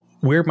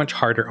we're much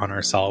harder on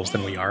ourselves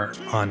than we are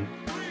on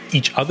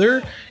each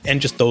other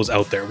and just those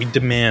out there. We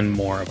demand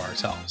more of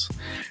ourselves.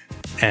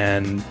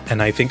 And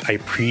I think I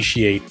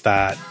appreciate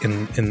that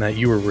in that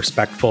you were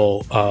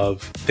respectful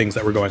of things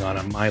that were going on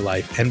in my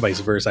life and vice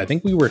versa. I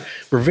think we're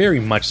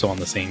very much so on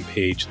the same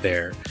page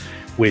there,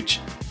 which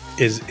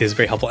is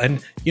very helpful.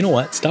 And you know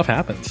what? Stuff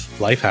happens.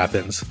 Life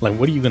happens. Like,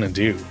 what are you going to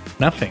do?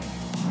 Nothing.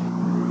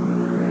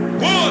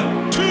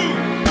 1, 2,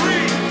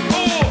 3, 4.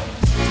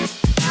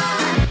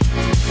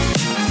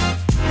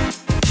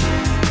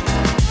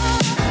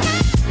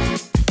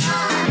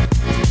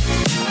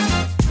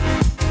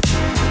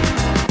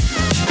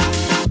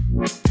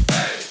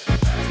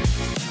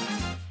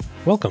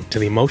 Welcome to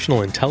the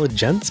Emotional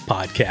Intelligence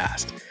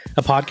Podcast,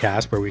 a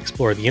podcast where we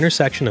explore the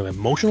intersection of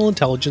emotional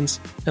intelligence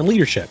and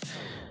leadership.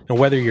 And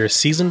whether you're a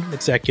seasoned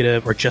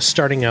executive or just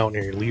starting out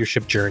in your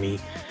leadership journey,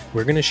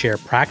 we're going to share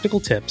practical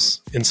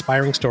tips,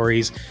 inspiring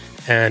stories,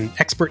 and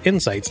expert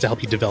insights to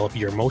help you develop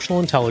your emotional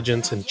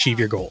intelligence and achieve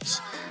your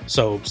goals.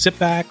 So sit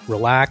back,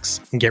 relax,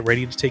 and get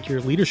ready to take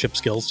your leadership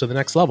skills to the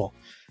next level.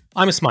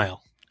 I'm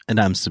Ismail. And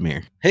I'm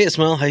Samir. Hey,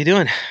 Ismail, how you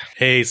doing?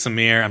 Hey,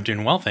 Samir. I'm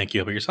doing well, thank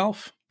you. How about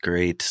yourself?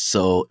 Great.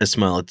 So,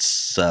 Ismail,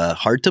 it's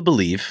hard to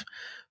believe,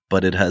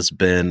 but it has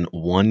been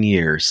 1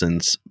 year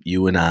since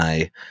you and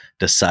I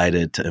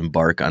decided to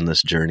embark on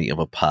this journey of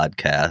a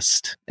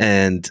podcast.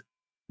 And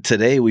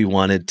today we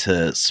wanted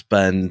to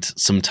spend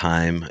some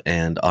time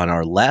and on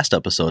our last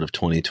episode of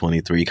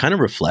 2023, kind of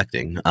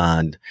reflecting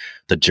on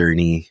the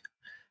journey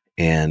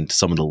and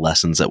some of the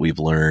lessons that we've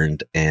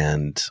learned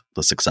and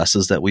the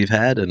successes that we've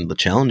had and the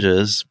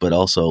challenges, but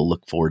also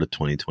look forward to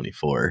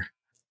 2024.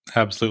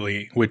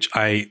 Absolutely, which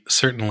I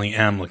certainly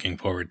am looking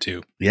forward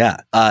to. Yeah.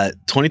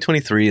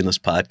 2023 in this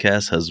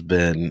podcast has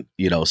been,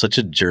 such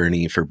a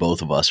journey for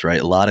both of us,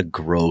 right? A lot of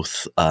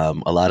growth, a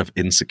lot of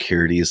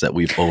insecurities that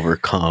we've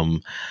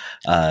overcome.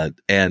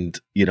 And,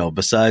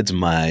 besides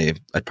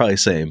I'd probably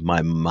say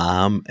my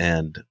mom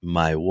and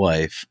my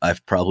wife,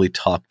 I've probably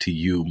talked to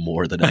you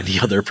more than any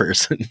other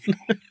person.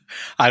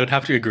 I would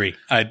have to agree.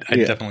 I'd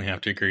definitely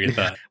have to agree with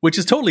that, which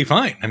is totally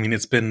fine. I mean,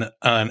 it's been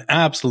an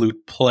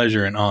absolute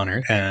pleasure and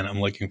honor, and I'm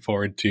looking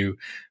forward to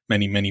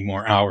many, many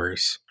more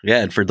hours.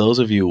 Yeah. And for those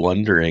of you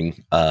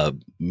wondering,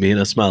 me and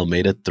Ismail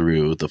made it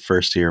through the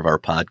first year of our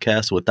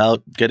podcast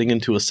without getting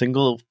into a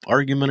single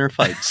argument or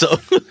fight. So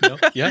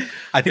yeah,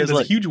 I think that's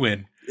a huge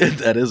win.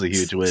 That is a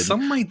huge win.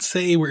 Some might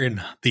say we're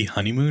in the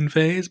honeymoon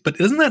phase,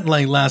 but isn't that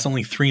last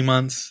only 3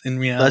 months in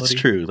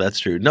reality? That's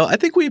true. No, I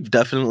think we've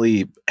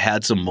definitely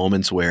had some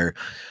moments where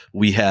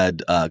we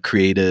had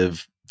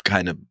creative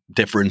kind of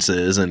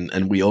differences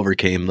and we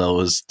overcame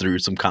those through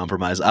some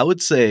compromise. I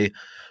would say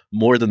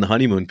more than the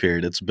honeymoon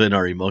period, it's been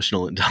our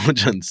emotional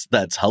intelligence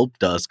that's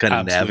helped us kind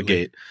of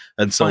navigate.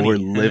 And so we're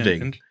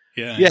living.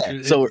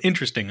 So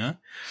interesting, huh?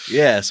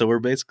 Yeah. So we're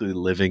basically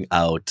living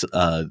out,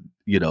 the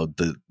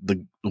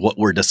what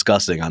we're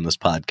discussing on this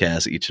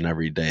podcast each and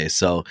every day.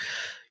 So,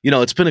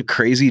 it's been a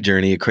crazy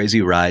journey, a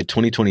crazy ride.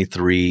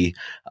 2023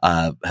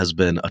 has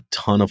been a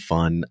ton of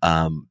fun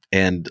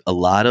and a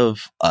lot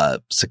of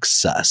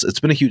success. It's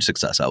been a huge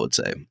success, I would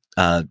say.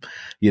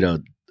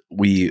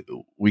 We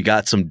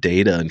got some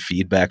data and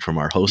feedback from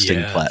our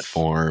hosting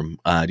platform.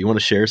 Do you want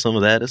to share some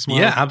of that, Ismail?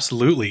 Yeah,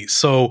 absolutely.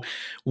 So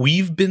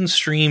we've been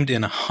streamed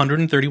in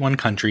 131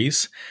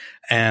 countries,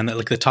 and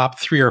like the top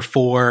 3 or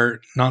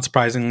 4, not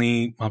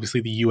surprisingly,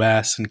 obviously the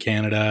US and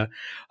Canada.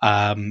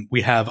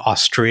 We have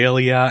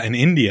Australia and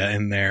India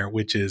in there,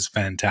 which is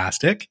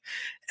fantastic.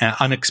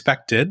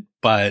 Unexpected,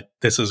 but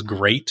this is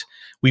great.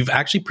 We've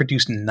actually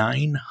produced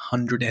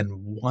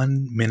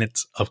 901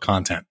 minutes of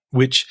content,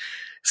 which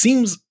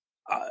seems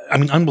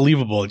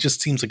unbelievable. It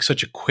just seems like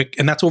such a quick,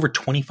 and that's over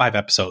 25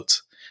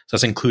 episodes. So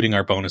that's including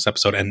our bonus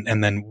episode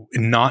and then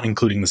not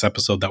including this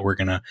episode that we're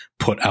going to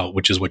put out,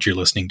 which is what you're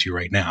listening to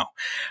right now,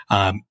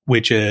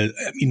 which is,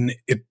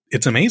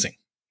 it's amazing.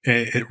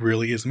 It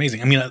really is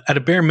amazing. I mean, at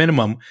a bare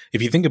minimum,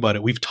 if you think about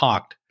it, we've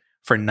talked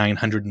for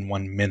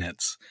 901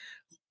 minutes,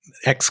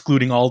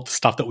 excluding all the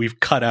stuff that we've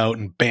cut out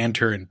and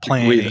banter and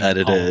planning. We've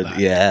edited.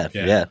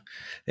 Yeah.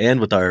 And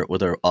with our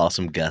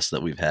awesome guests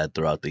that we've had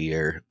throughout the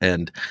year.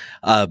 And,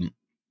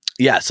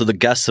 so the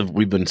guests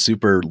we've been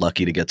super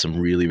lucky to get some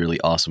really, really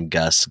awesome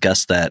guests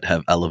that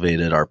have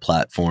elevated our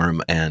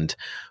platform. And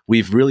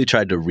we've really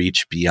tried to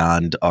reach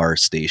beyond our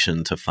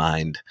station to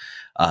find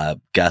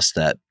guests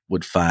that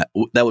would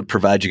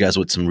provide you guys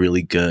with some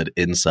really good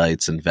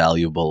insights and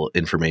valuable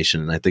information.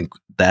 And I think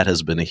that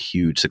has been a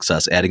huge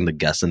success, adding the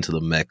guests into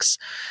the mix.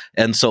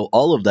 And so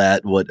all of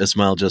that, what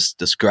Ismail just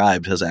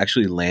described, has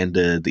actually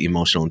landed the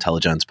Emotional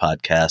Intelligence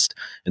Podcast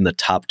in the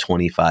top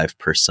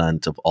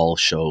 25% of all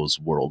shows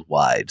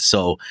worldwide.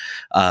 So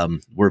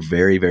we're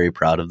very, very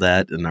proud of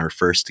that in our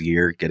first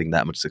year, getting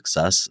that much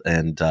success.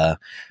 And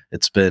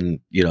it's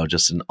been,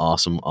 just an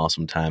awesome,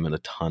 awesome time and a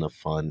ton of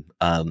fun.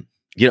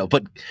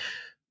 But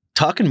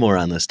talking more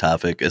on this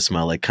topic,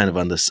 Ismail, like kind of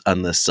on this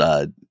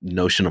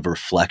notion of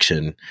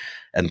reflection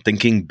and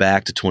thinking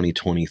back to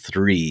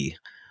 2023,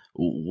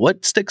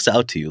 what sticks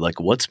out to you? Like,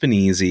 what's been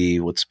easy?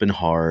 What's been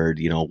hard?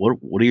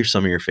 What are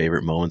some of your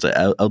favorite moments?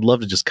 I'd love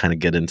to just kind of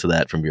get into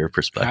that from your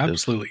perspective.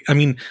 Absolutely. I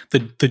mean,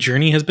 the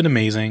journey has been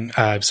amazing.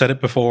 I've said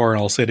it before,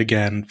 and I'll say it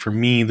again. For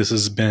me, this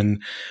has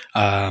been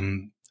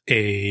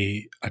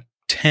a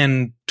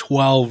 10,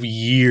 12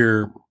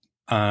 year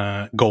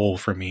goal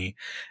for me.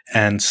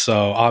 And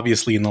so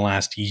obviously in the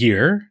last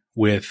year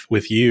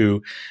with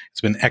you,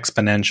 it's been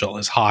exponential,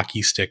 this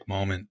hockey stick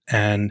moment.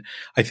 And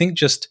I think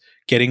just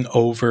getting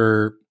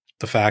over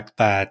the fact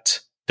that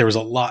there's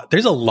a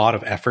lot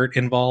of effort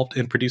involved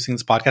in producing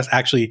this podcast.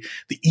 Actually,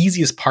 the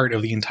easiest part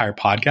of the entire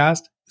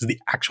podcast is the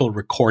actual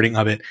recording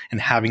of it and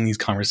having these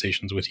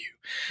conversations with you.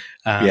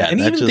 And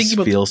that even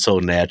just feels so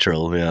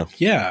natural.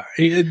 Yeah.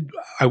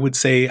 I would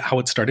say how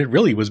it started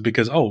really was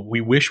because, we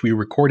wish we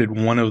recorded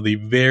one of the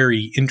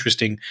very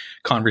interesting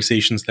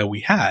conversations that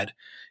we had.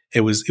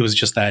 It was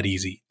just that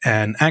easy.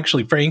 And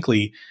actually,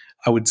 frankly,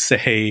 I would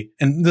say,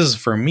 and this is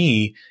for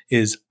me,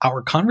 is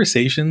our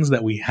conversations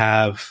that we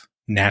have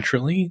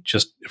naturally,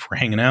 just if we're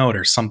hanging out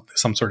or some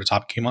sort of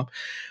topic came up,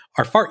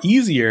 are far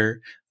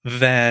easier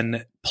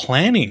than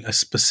planning a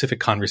specific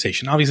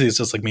conversation. Obviously, it's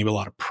just like maybe a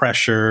lot of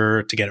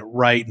pressure to get it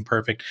right and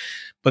perfect.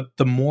 But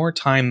the more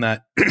time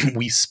that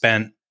we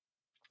spent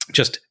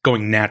just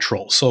going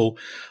natural. So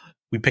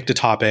we picked a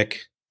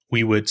topic,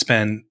 we would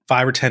spend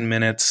 5 or 10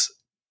 minutes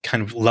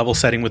kind of level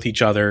setting with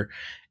each other,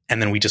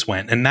 and then we just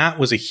went. And that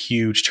was a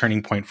huge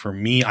turning point for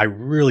me. I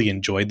really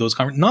enjoyed those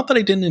conversations. Not that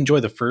I didn't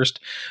enjoy the first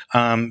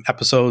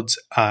episodes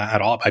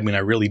at all. I mean, I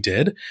really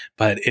did.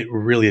 But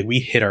we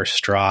hit our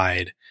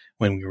stride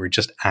when we were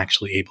just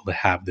actually able to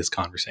have this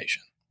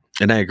conversation.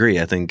 And I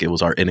agree. I think it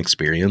was our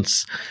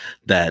inexperience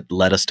that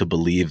led us to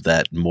believe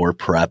that more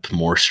prep,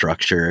 more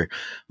structure,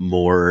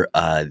 more,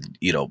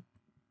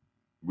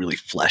 really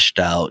fleshed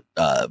out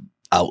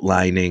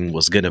outlining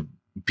was going to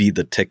be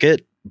the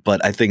ticket.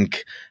 But I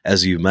think,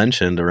 as you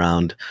mentioned,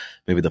 around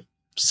maybe the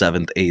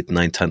 7th, 8th,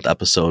 9th, 10th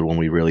episode, when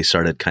we really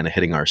started kind of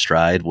hitting our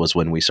stride, was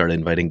when we started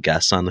inviting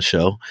guests on the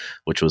show,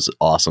 which was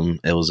awesome.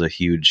 It was a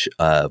huge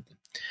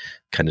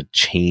kind of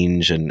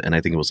change, and I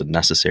think it was a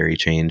necessary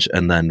change.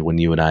 And then when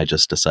you and I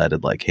just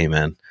decided, like, hey,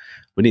 man,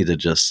 we need to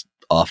just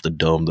off the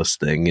dome this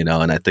thing, and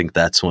I think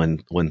that's when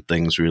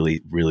things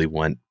really, really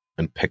went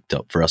and picked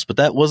up for us. But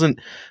that was a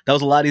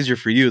lot easier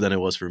for you than it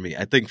was for me.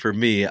 I think for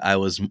me,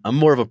 I'm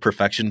more of a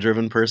perfection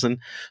driven person.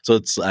 So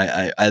it's,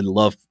 I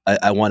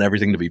want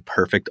everything to be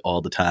perfect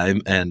all the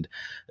time. And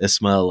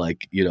Ismail,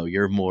 like,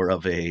 you're more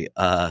of a,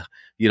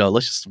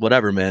 let's just,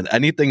 whatever, man,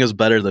 anything is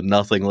better than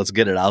nothing. Let's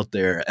get it out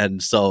there.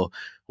 And so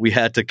we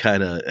had to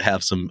kind of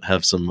have some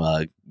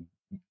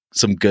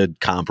good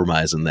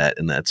compromise in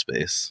that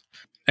space.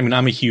 I mean,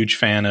 I'm a huge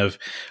fan of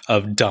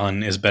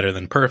done is better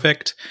than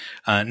perfect.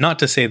 Not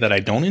to say that I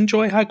don't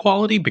enjoy high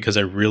quality, because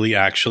I really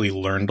actually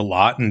learned a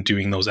lot in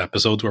doing those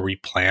episodes where we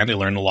planned. I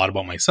learned a lot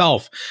about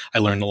myself. I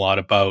learned a lot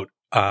about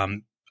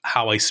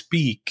how I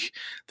speak,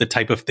 the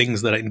type of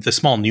things the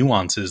small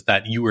nuances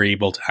that you were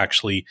able to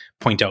actually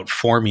point out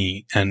for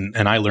me.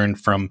 And I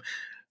learned from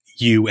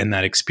you and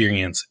that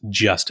experience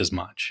just as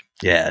much.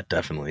 Yeah,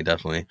 definitely.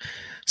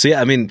 So yeah,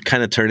 I mean,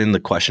 kind of turning the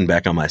question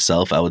back on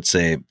myself, I would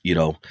say,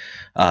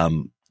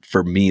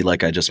 for me,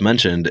 like I just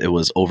mentioned, it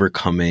was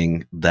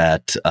overcoming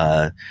that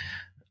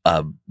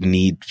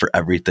need for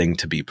everything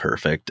to be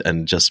perfect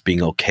and just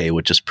being okay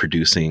with just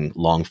producing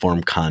long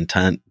form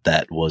content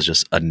that was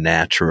just a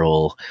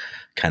natural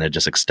kind of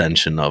just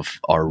extension of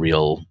our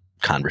real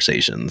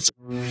conversations.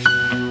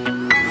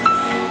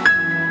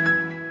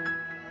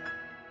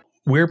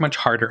 We're much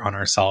harder on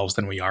ourselves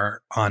than we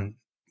are on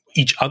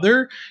each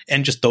other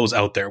and just those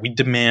out there. We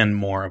demand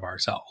more of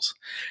ourselves.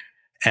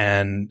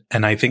 And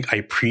I think I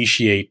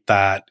appreciate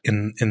that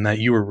in that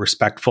you were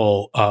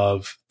respectful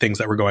of things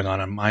that were going on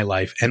in my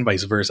life and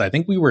vice versa. I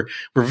think we're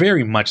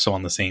very much so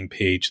on the same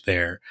page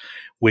there,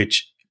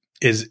 which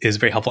is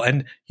very helpful.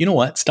 And you know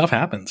what? Stuff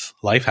happens.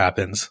 Life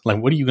happens.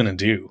 Like, what are you going to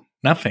do?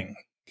 Nothing.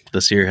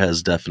 This year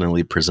has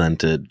definitely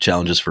presented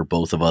challenges for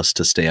both of us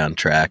to stay on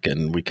track,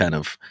 and we kind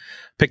of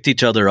picked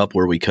each other up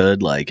where we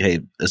could. Like, hey,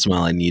 Ismail,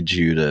 I need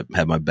you to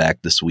have my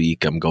back this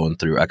week. I'm going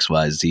through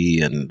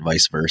XYZ and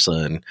vice versa.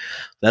 And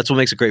that's what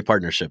makes a great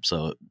partnership.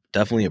 So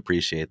definitely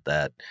appreciate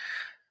that.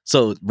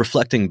 So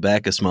reflecting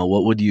back, Ismail,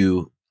 what would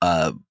you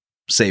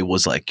say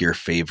was like your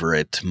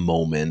favorite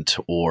moment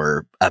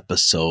or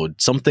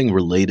episode, something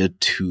related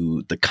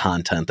to the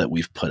content that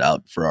we've put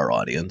out for our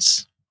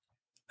audience?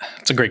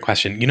 It's a great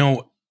question.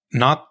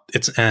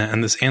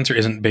 And this answer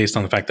isn't based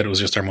on the fact that it was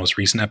just our most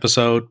recent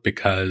episode,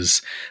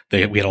 because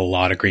we had a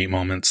lot of great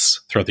moments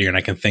throughout the year, and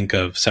I can think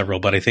of several.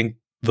 But I think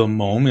the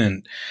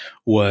moment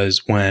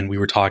was when we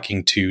were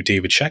talking to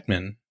David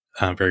Scheckman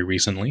very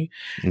recently.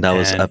 And that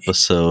was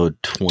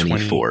episode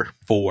 24.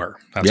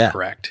 That's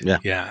correct.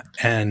 Yeah.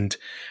 And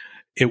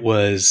it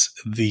was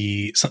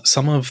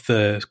some of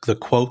the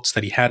quotes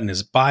that he had in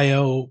his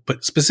bio,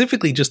 but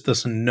specifically just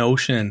this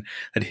notion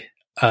that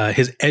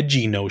his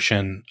edgy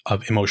notion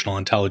of emotional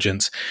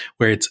intelligence,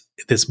 where it's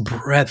this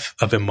breadth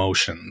of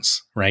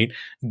emotions, right?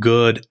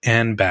 Good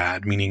and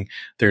bad, meaning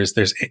there's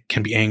it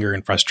can be anger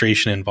and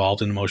frustration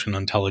involved in emotional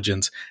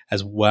intelligence,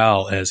 as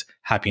well as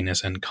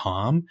happiness and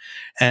calm.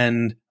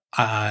 And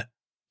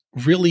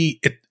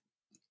really,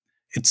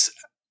 it's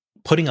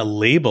putting a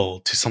label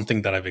to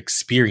something that I've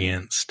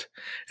experienced,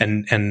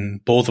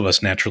 and both of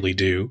us naturally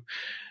do.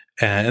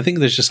 And I think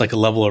there's just like a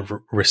level of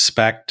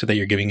respect that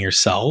you're giving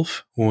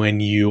yourself when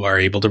you are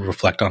able to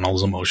reflect on all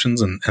those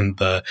emotions and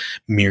the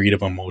myriad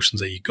of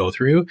emotions that you go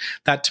through.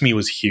 That to me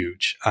was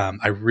huge.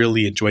 I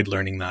really enjoyed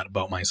learning that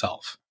about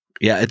myself.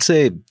 Yeah, I'd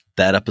say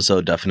that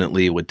episode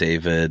definitely with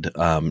David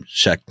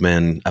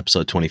Schechtman,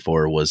 episode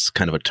 24, was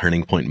kind of a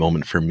turning point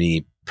moment for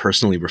me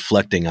personally,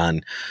 reflecting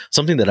on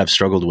something that I've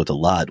struggled with a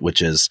lot,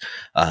 which is,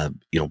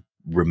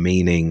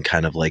 remaining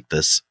kind of like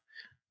this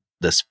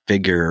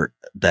figure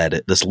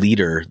this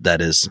leader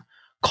that is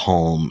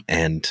calm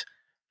and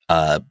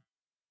I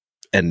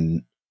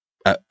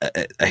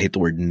hate the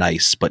word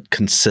nice, but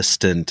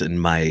consistent in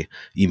my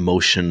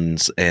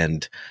emotions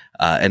and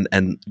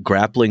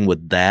grappling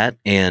with that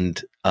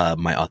and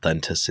my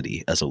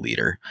authenticity as a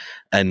leader.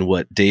 And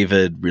what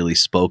David really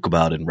spoke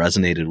about and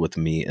resonated with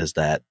me is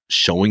that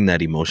showing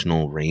that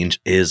emotional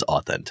range is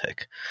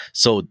authentic.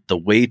 So the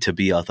way to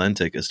be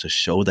authentic is to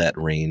show that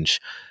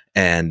range.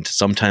 And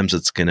sometimes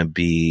it's going to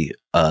be,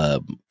 a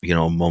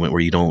moment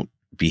where you don't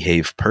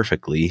behave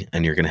perfectly,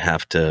 and you're going to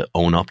have to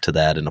own up to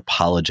that and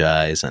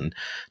apologize and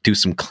do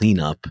some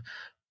cleanup.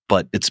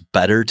 But it's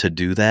better to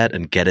do that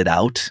and get it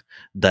out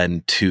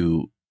than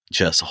to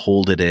just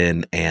hold it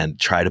in and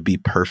try to be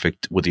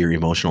perfect with your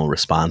emotional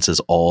responses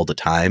all the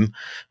time,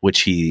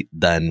 which he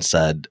then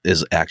said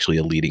is actually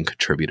a leading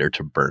contributor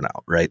to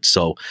burnout. Right.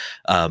 So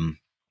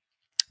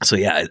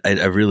yeah,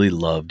 I really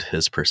loved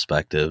his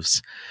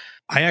perspectives.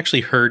 I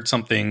actually heard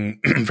something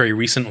very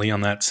recently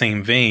on that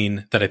same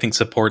vein that I think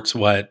supports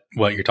what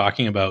you're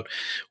talking about.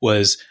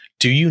 Was,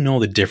 do you know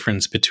the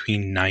difference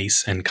between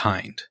nice and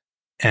kind?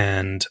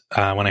 And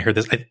when I heard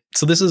this,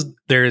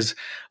 there's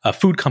a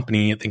food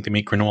company, I think they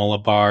make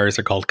granola bars.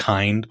 They're called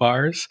Kind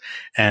bars.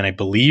 And I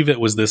believe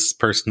it was this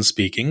person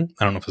speaking.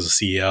 I don't know if it was a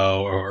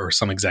CEO or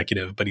some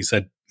executive, but he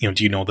said,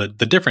 do you know the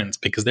difference?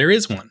 Because there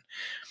is one.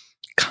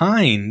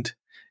 Kind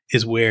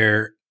is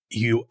where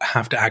you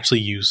have to actually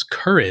use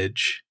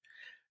courage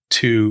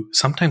to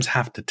sometimes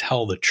have to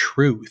tell the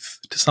truth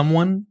to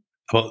someone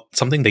about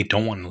something they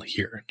don't want to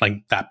hear,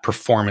 like that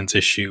performance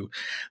issue.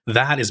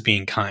 That is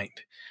being kind.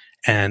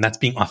 And that's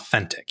being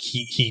authentic.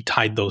 He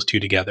tied those two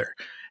together.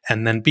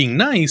 And then being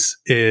nice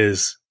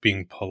is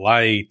being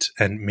polite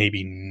and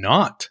maybe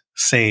not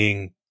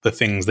saying the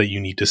things that you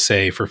need to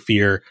say for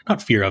fear,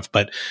 not fear of,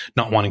 but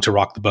not wanting to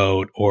rock the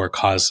boat or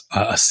cause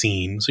a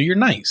scene. So you're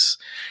nice.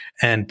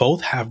 And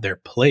both have their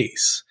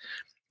place.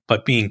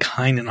 But being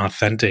kind and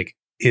authentic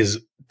is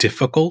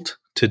difficult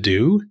to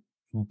do,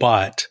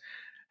 but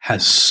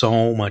has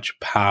so much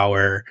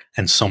power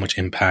and so much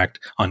impact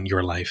on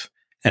your life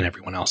and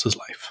everyone else's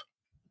life.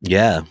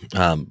 Yeah.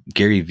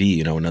 Gary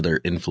Vee, another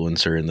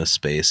influencer in this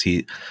space,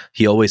 he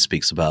always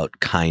speaks about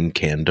kind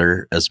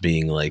candor as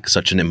being like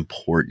such an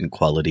important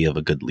quality of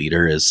a good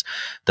leader, is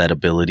that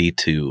ability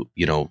to,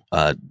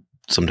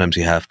 sometimes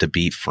you have to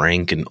be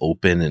frank and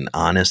open and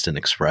honest in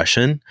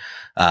expression,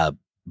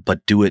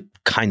 but do it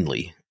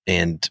kindly.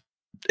 And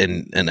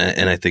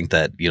I think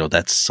that,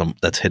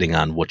 that's hitting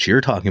on what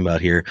you're talking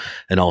about here,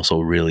 and also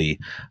really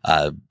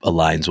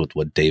aligns with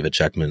what David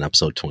Schechtman in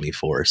episode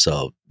 24.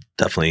 So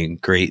definitely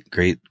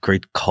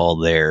great call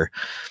there.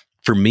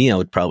 For me, I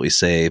would probably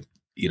say,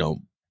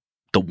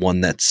 the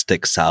one that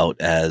sticks out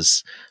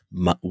as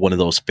one of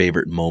those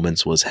favorite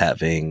moments was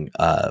having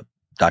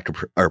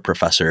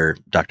Professor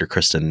Dr.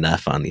 Kristen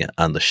Neff on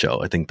the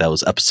show. I think that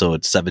was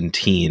episode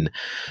 17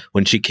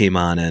 when she came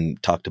on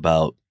and talked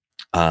about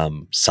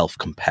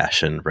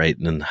self-compassion, right?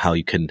 And how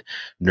you can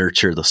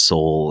nurture the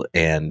soul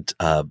and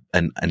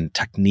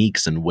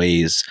techniques and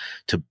ways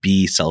to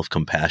be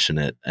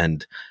self-compassionate.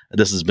 And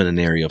this has been an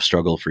area of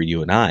struggle for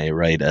you and I,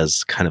 right?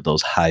 As kind of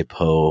those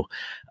hypo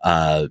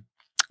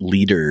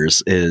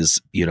leaders,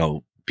 is,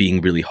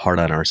 being really hard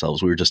on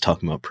ourselves. We were just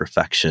talking about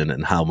perfection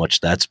and how much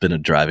that's been a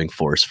driving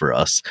force for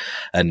us,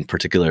 and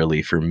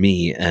particularly for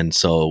me. And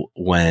so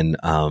when,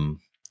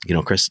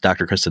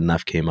 Dr. Kristen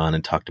Neff came on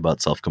and talked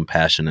about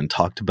self-compassion and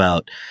talked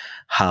about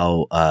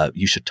how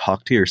you should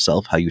talk to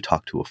yourself how you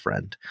talk to a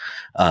friend,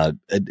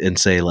 and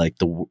say like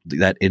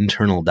that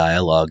internal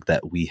dialogue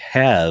that we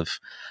have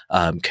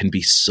can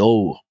be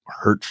so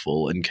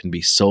hurtful and can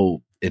be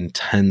so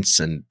intense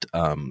and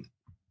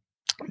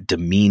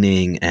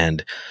demeaning,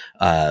 and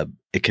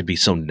it could be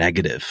so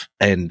negative.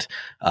 And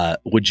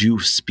would you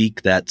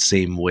speak that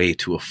same way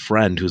to a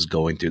friend who's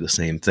going through the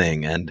same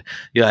thing? And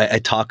I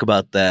talk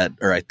about that,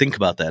 or I think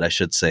about that, I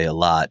should say, a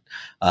lot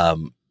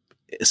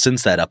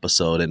since that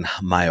episode, and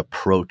my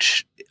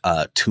approach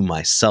to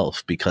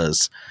myself,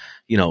 because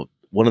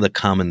one of the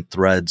common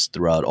threads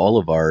throughout all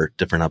of our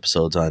different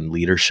episodes on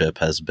leadership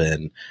has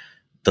been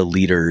the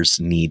leaders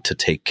need to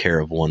take care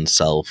of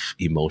oneself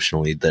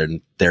emotionally,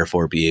 then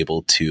therefore be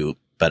able to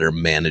better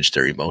manage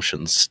their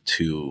emotions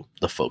to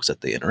the folks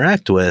that they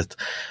interact with.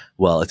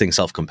 Well, I think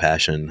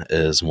self-compassion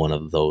is one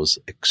of those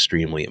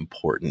extremely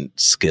important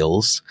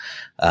skills.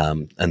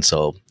 And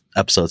so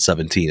episode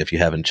 17, if you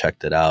haven't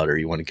checked it out or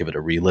you want to give it a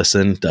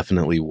re-listen,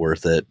 definitely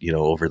worth it,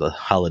 over the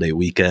holiday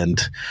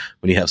weekend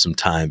when you have some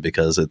time,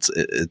 because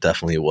it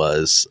definitely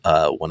was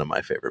one of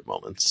my favorite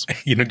moments.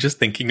 Just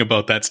thinking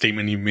about that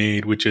statement you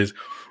made, which is,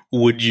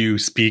 would you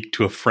speak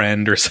to a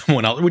friend or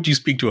someone else? Would you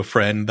speak to a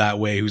friend that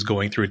way who's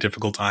going through a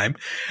difficult time?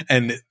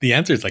 And the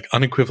answer is like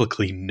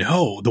unequivocally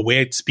no. The way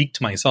I'd speak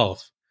to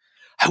myself,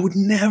 I would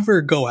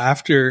never go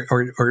after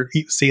or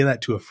say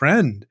that to a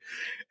friend.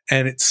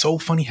 And it's so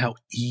funny how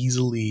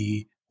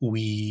easily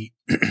we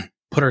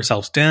put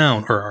ourselves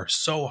down or are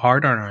so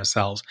hard on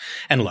ourselves.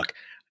 And look,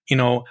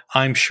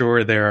 I'm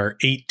sure there are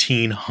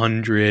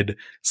 1,800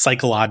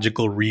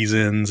 psychological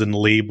reasons and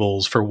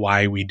labels for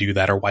why we do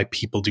that or why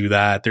people do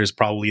that. There's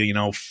probably,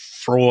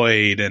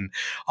 Freud and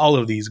all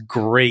of these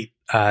great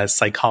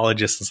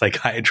psychologists and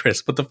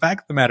psychiatrists. But the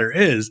fact of the matter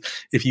is,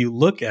 if you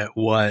look at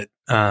what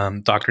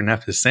Dr.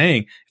 Neff is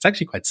saying, it's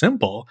actually quite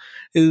simple,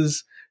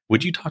 is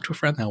would you talk to a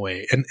friend that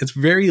way? And it's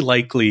very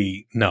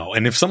likely no.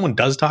 And if someone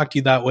does talk to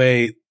you that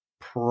way,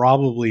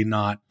 probably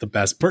not the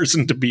best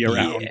person to be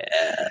around.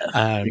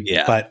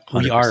 But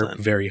 100%. we are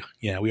very,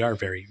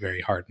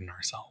 very hard on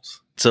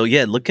ourselves. So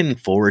looking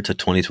forward to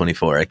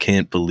 2024. I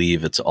can't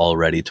believe it's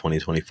already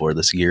 2024.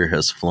 This year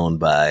has flown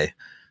by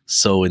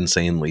so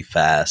insanely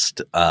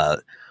fast.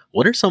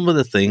 What are some of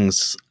the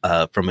things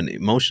from an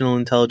emotional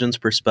intelligence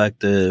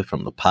perspective,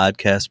 from the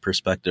podcast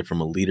perspective,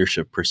 from a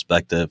leadership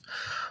perspective,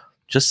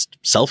 just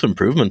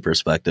self-improvement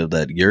perspective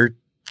that you're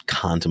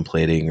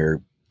contemplating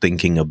or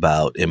thinking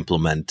about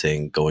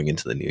implementing going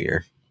into the new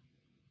year?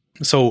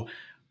 So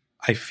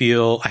I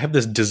feel I have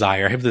this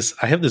desire, I have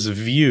this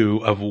view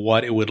of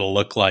what it would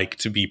look like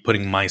to be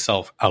putting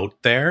myself out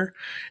there.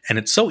 And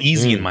it's so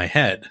easy in my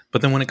head.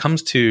 But then when it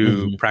comes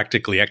to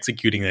practically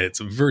executing it, it's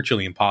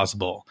virtually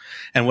impossible.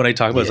 And what I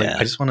talk about is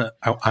like,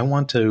 I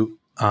want to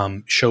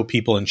show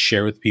people and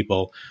share with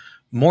people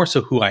more so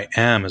who I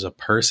am as a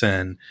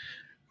person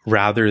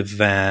rather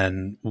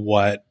than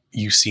what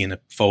you see in a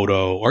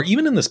photo or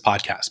even in this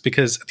podcast,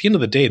 because at the end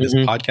of the day, this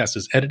podcast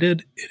is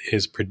edited, it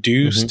is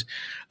produced.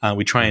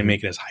 We try and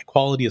make it as high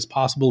quality as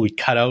possible. We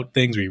cut out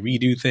things, we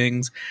redo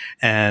things.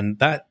 And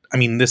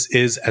this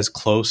is as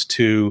close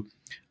to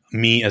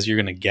me as you're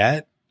going to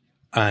get.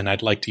 And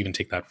I'd like to even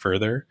take that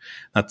further.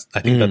 I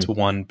think that's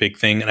one big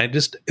thing. And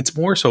it's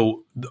more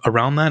so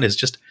around that is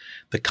just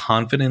the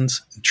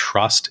confidence,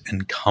 trust,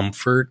 and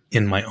comfort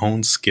in my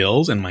own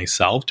skills and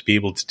myself to be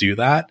able to do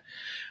that.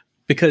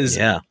 Because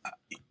I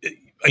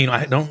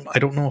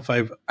don't know if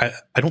I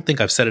don't think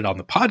I've said it on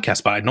the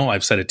podcast, but I know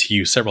I've said it to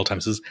you several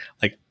times. Is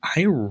like,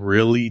 I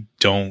really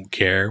don't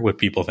care what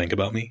people think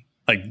about me.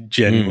 Like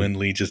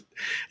genuinely, just,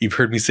 you've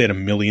heard me say it a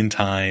million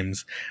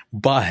times,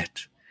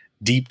 but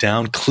deep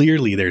down,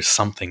 clearly there's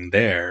something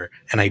there.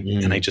 And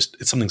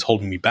something's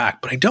holding me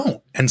back, but I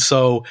don't. And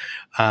so,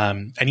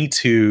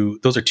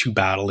 those are two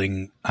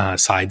battling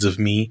sides of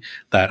me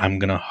that I'm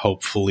going to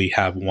hopefully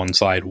have one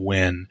side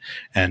win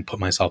and put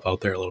myself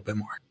out there a little bit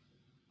more.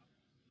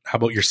 How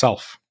about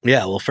yourself?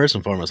 Yeah, well, first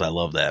and foremost, I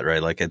love that,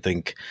 right? Like, I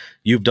think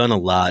you've done a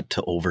lot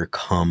to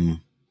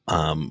overcome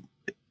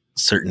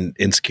certain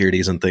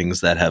insecurities and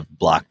things that have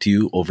blocked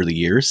you over the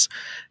years.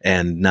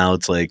 And now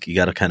it's like, you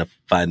got to kind of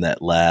find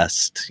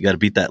you got to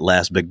beat that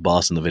last big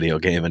boss in the video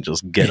game and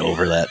just get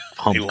over that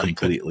hump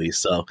completely. That.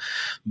 So,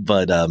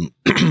 but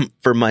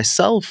for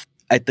myself,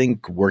 I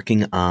think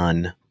working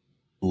on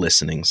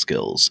listening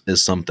skills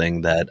is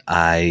something that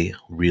I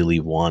really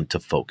want to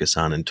focus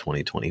on in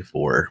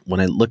 2024. When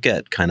I look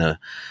at kind of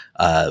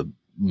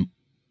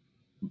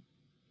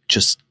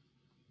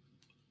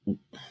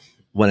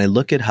when I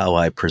look at how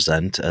I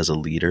present as a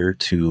leader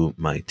to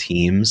my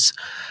teams,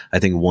 I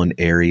think one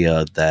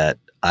area that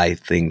I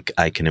think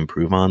I can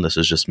improve on, this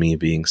is just me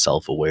being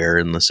self-aware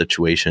in the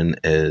situation,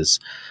 is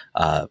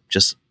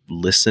just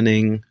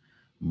listening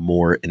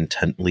more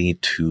intently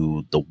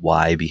to the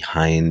why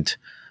behind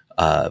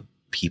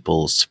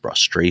people's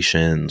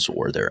frustrations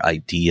or their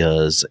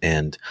ideas,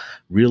 and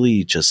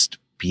really just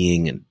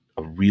being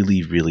a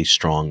really, really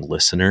strong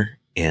listener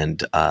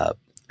and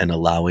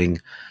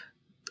allowing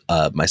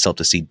myself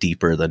to see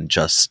deeper than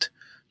just,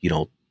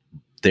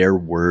 their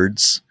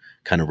words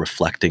kind of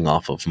reflecting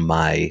off of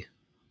my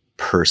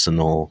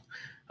personal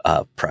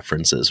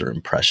preferences or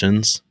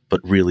impressions, but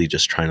really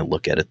just trying to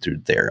look at it through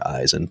their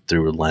eyes and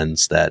through a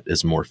lens that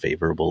is more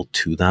favorable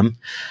to them.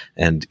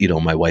 And,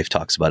 my wife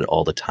talks about it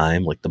all the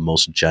time, like the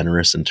most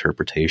generous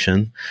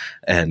interpretation,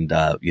 and,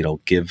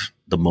 give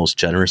the most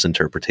generous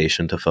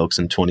interpretation to folks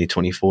in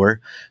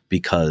 2024,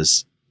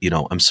 because,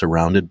 I'm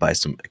surrounded by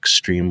some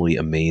extremely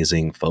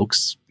amazing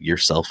folks.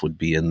 Yourself would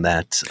be in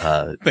that,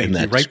 Thank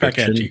you. Right back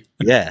at you.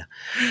 Yeah.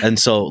 And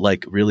so,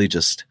 like, really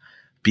just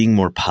being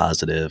more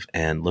positive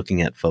and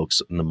looking at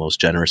folks in the most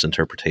generous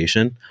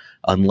interpretation,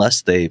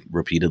 unless they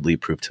repeatedly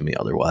prove to me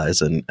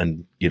otherwise.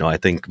 And I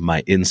think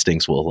my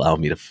instincts will allow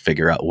me to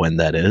figure out when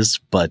that is.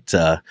 But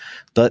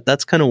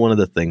that's kind of one of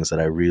the things that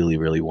I really,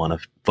 really want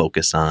to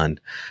focus on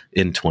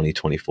in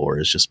 2024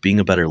 is just being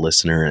a better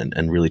listener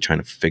and really trying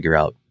to figure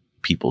out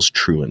people's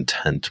true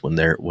intent when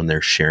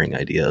they're sharing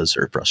ideas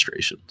or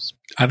frustrations.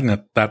 I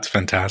think that's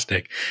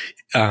fantastic.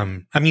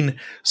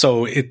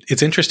 So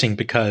it's interesting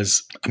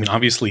because,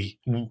 obviously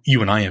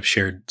you and I have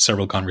shared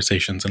several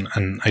conversations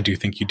and I do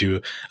think you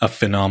do a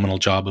phenomenal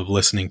job of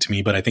listening to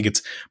me, but I think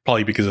it's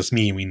probably because it's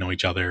me and we know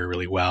each other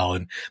really well.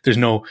 And it's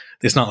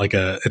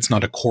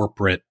not a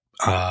corporate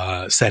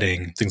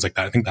setting, things like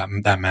that. I think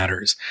that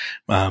matters.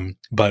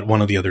 But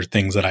one of the other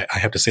things that I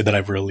have to say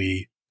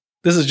that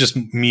this is just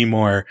me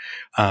more,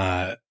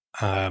 telling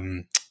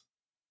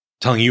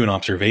you an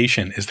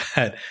observation is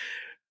that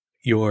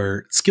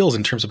your skills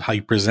in terms of how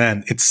you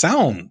present, it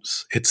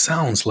sounds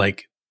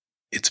like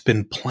it's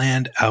been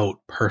planned out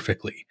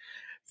perfectly,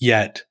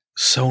 yet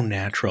so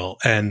natural.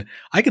 And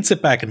I could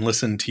sit back and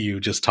listen to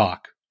you just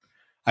talk.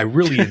 I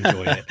really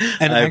enjoy it.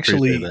 And I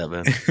actually, appreciate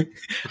that,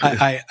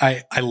 man.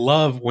 I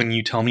love when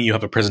you tell me you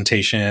have a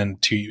presentation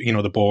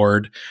to, the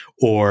board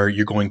or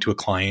you're going to a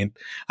client.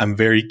 I'm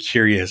very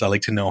curious. I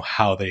like to know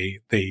how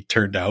they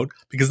turned out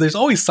because there's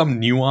always some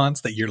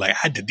nuance that you're like, I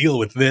had to deal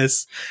with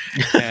this.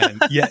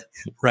 And yet,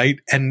 right.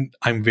 And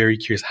I'm very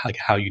curious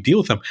how you deal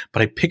with them,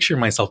 but I picture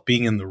myself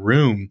being in the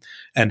room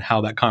and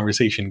how that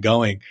conversation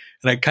going.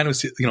 And I kind of,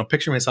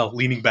 picture myself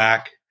leaning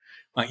back,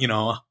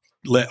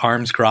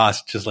 arms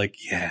crossed, just like,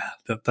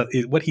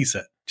 what he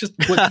said. Just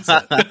what he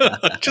said.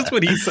 Just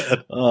what he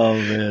said. Oh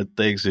man,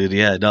 thanks, dude.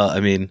 Yeah, no,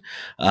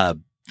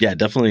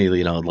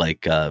 definitely.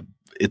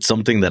 It's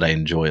something that I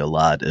enjoy a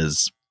lot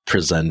is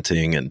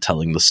presenting and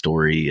telling the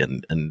story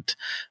and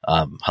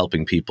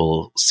helping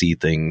people see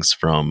things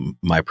from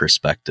my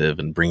perspective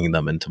and bringing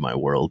them into my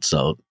world.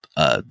 So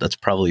that's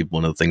probably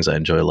one of the things I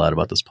enjoy a lot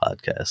about this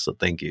podcast. So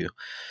thank you.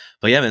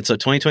 But yeah, man. So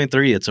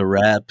 2023, it's a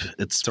wrap.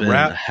 It's been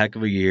a heck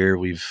of a year.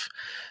 We've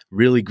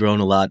really grown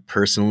a lot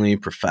personally,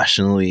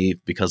 professionally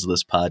because of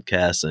this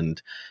podcast,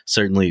 and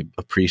certainly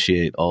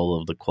appreciate all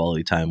of the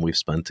quality time we've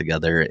spent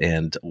together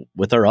and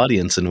with our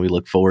audience. And we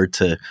look forward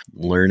to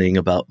learning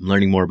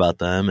more about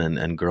them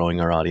and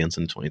growing our audience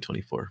in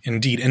 2024.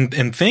 Indeed.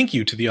 And thank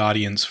you to the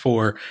audience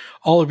for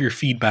all of your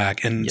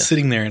feedback and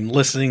sitting there and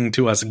listening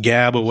to us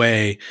gab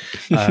away,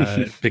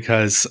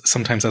 because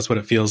sometimes that's what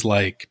it feels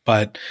like.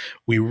 But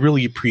we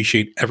really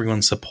appreciate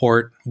everyone's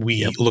support.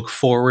 We look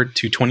forward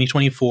to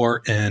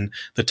 2024 and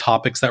the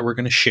topics that we're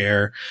going to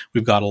share.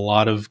 We've got a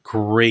lot of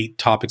great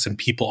topics and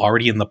people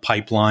already in the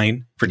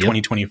pipeline for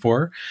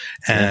 2024,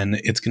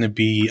 and it's going to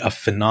be a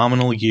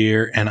phenomenal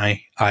year. And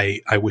I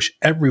wish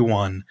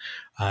everyone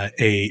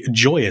a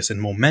joyous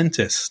and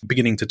momentous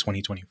beginning to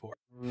 2024.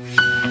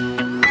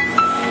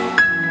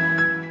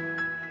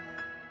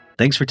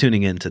 Thanks for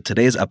tuning in to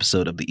today's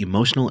episode of the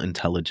Emotional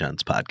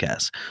Intelligence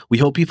Podcast. We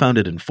hope you found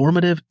it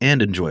informative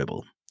and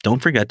enjoyable.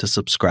 Don't forget to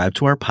subscribe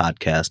to our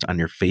podcast on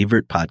your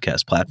favorite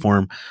podcast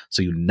platform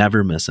so you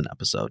never miss an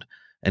episode.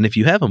 And if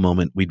you have a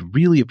moment, we'd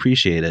really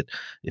appreciate it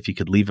if you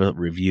could leave a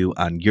review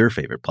on your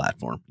favorite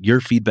platform. Your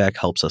feedback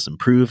helps us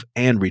improve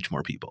and reach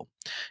more people.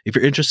 If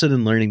you're interested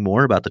in learning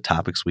more about the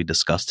topics we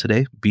discussed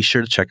today, be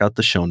sure to check out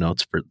the show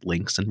notes for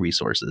links and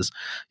resources.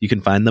 You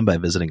can find them by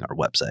visiting our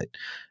website.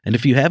 And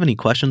if you have any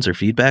questions or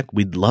feedback,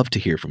 we'd love to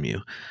hear from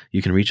you.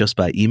 You can reach us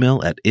by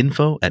email at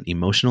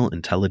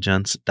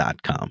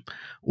info@emotionalintelligence.com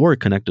or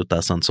connect with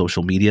us on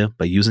social media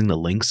by using the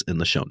links in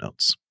the show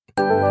notes.